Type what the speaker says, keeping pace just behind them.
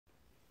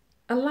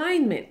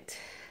Alignment.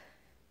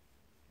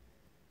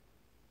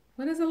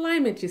 What is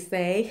alignment, you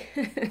say?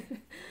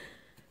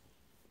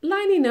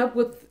 Lining up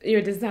with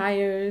your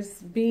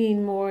desires,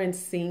 being more in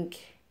sync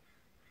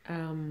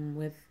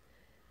with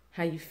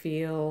how you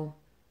feel,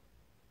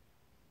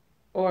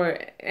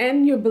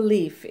 and your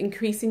belief,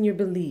 increasing your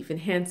belief,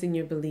 enhancing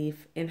your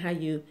belief in how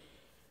you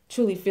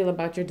truly feel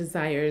about your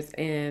desires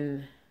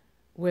and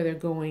where they're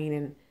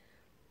going,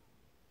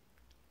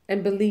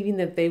 and believing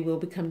that they will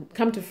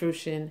come to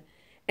fruition,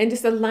 and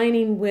just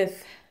aligning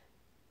with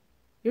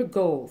your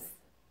goals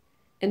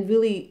and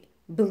really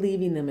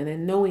believing them and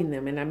then knowing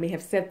them. And I may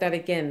have said that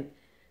again.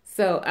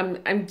 So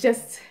I'm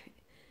just,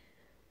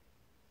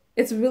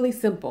 it's really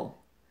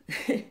simple.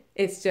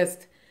 It's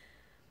just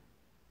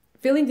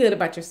feeling good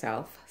about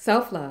yourself,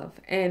 self-love,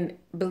 and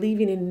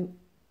believing in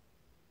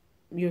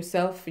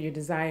yourself, your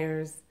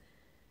desires,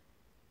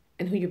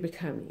 and who you're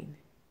becoming,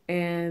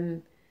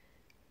 and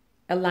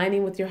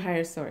aligning with your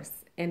higher source,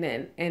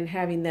 and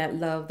having that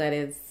love that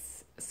is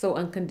so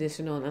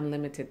unconditional and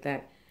unlimited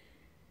that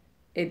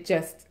it's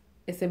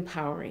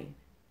empowering.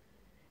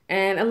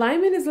 And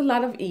alignment is a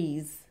lot of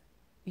ease.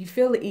 You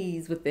feel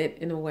ease with it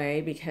in a way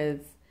because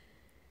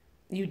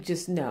you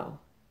just know,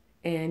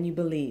 and you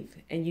believe,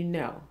 and you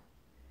know,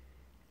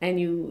 and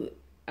you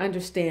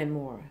understand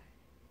more,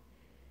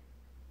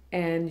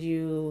 and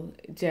you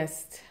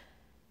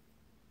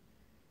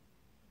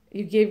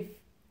give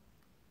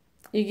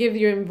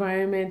your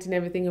environment and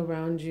everything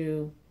around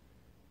you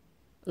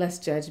less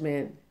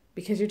judgment,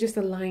 because you're just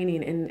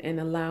aligning and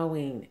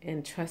allowing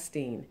and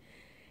trusting,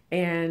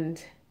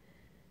 and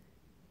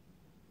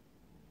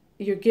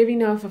you're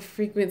giving off a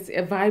frequency,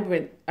 a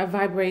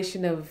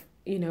vibration of,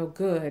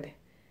 good.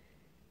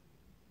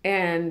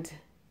 And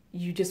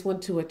you just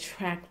want to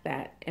attract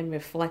that and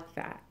reflect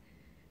that.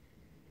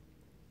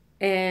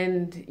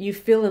 And you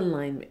feel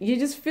alignment. You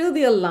just feel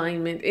the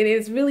alignment. And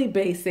it's really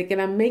basic,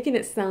 and I'm making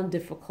it sound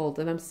difficult,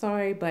 and I'm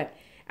sorry, but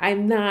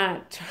I'm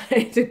not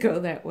trying to go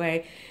that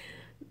way.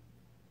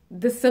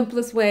 The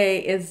simplest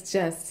way is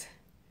just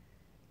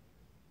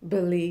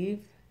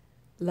believe,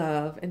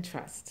 love, and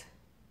trust.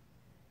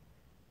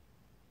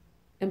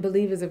 And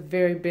believe is a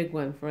very big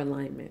one for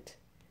alignment.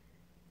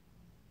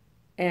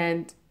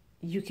 And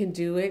you can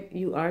do it.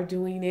 You are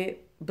doing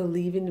it.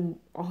 Believe in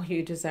all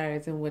your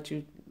desires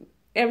and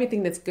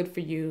everything that's good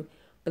for you.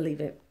 Believe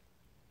it.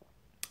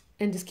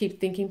 And just keep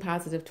thinking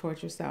positive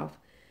towards yourself.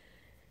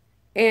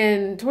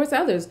 And towards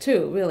others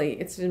too, really.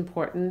 It's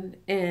important.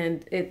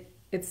 And it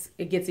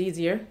gets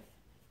easier.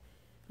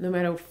 No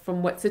matter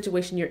from what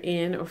situation you're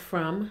in or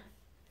from.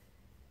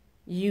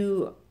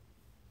 You're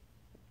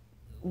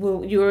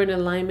in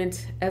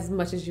alignment as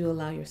much as you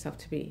allow yourself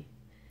to be.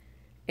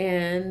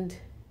 And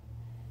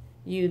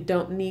you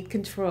don't need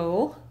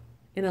control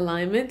in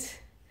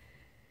alignment,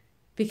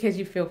 because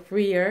you feel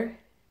freer,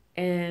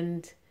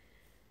 and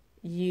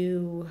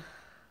you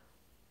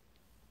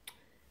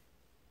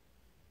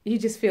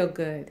just feel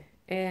good,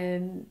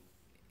 and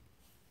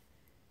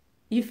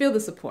you feel the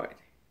support.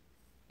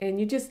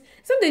 And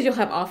some days you'll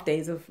have off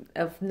days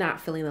of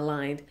not feeling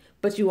aligned,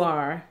 but you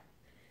are.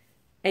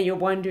 And you're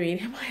wondering,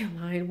 am I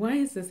aligned? Why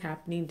is this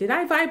happening? Did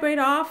I vibrate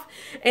off?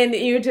 And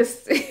you're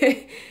just,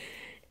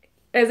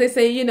 as they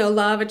say,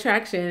 law of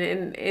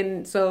attraction.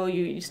 And so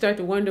you start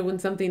to wonder when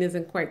something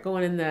isn't quite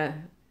going in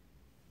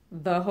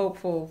the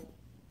hopeful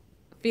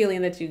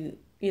feeling that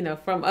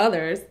from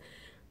others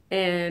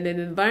and an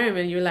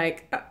environment. You're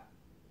like,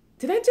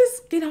 did I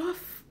just get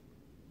off?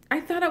 I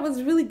thought I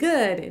was really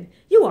good. And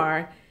you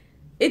are.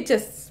 It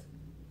just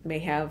may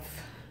have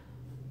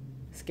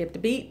skipped a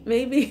beat,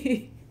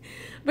 maybe.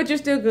 But you're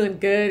still doing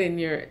good, and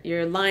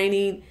you're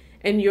aligning,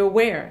 and you're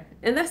aware.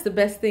 And that's the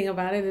best thing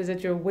about it, is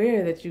that you're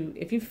aware that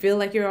if you feel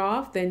like you're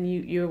off, then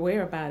you're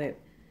aware about it.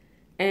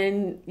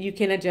 And you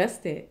can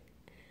adjust it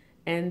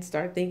and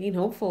start thinking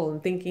hopeful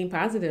and thinking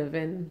positive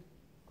and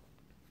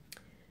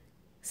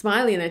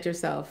smiling at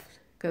yourself.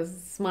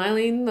 Because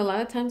smiling a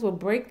lot of times will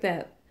break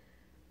that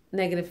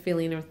negative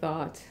feeling or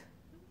thought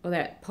or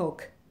that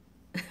poke.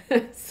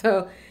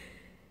 So,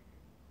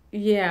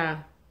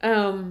 yeah.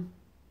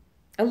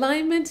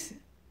 Alignment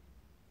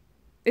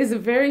is a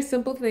very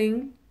simple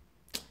thing.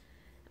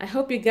 I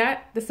hope you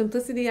got the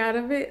simplicity out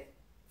of it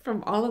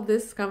from all of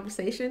this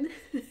conversation.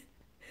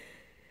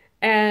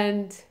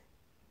 And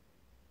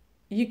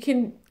you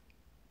can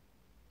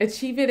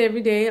achieve it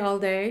every day, all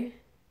day,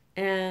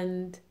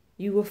 and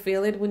you will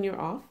feel it when you're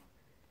off.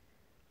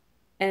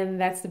 And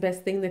that's the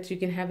best thing, that you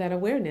can have that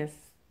awareness,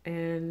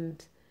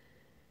 and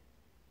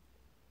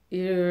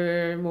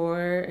you're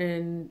more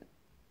in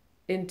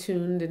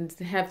tuned and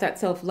have that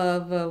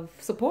self-love of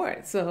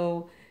support.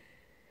 So,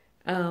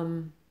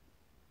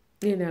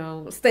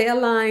 stay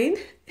aligned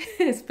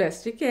as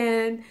best you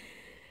can.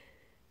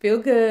 Feel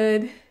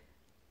good.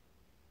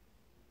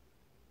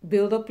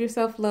 Build up your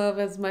self-love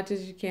as much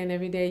as you can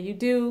every day. You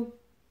do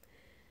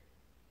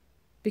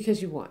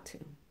because you want to,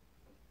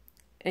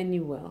 and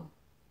you will.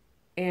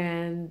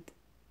 And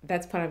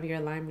that's part of your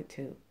alignment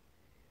too.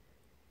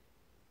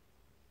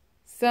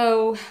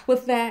 So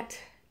with that,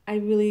 I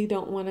really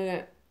don't want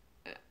to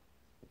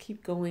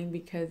keep going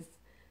because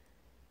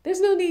there's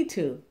no need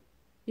to.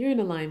 You're in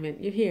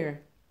alignment. You're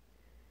here.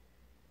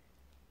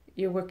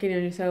 You're working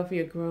on yourself.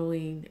 You're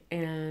growing,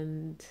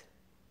 and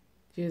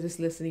you're just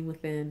listening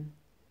within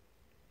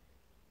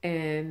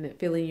and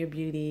feeling your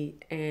beauty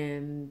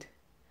and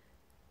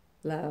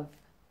love.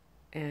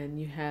 And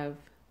you have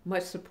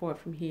much support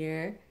from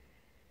here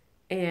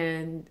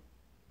and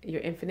your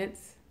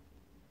infinites.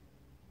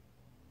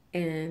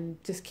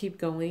 And just keep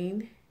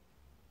going.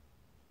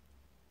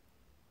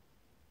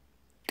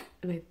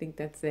 And I think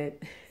that's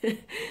it.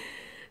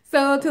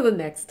 So, till the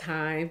next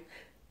time.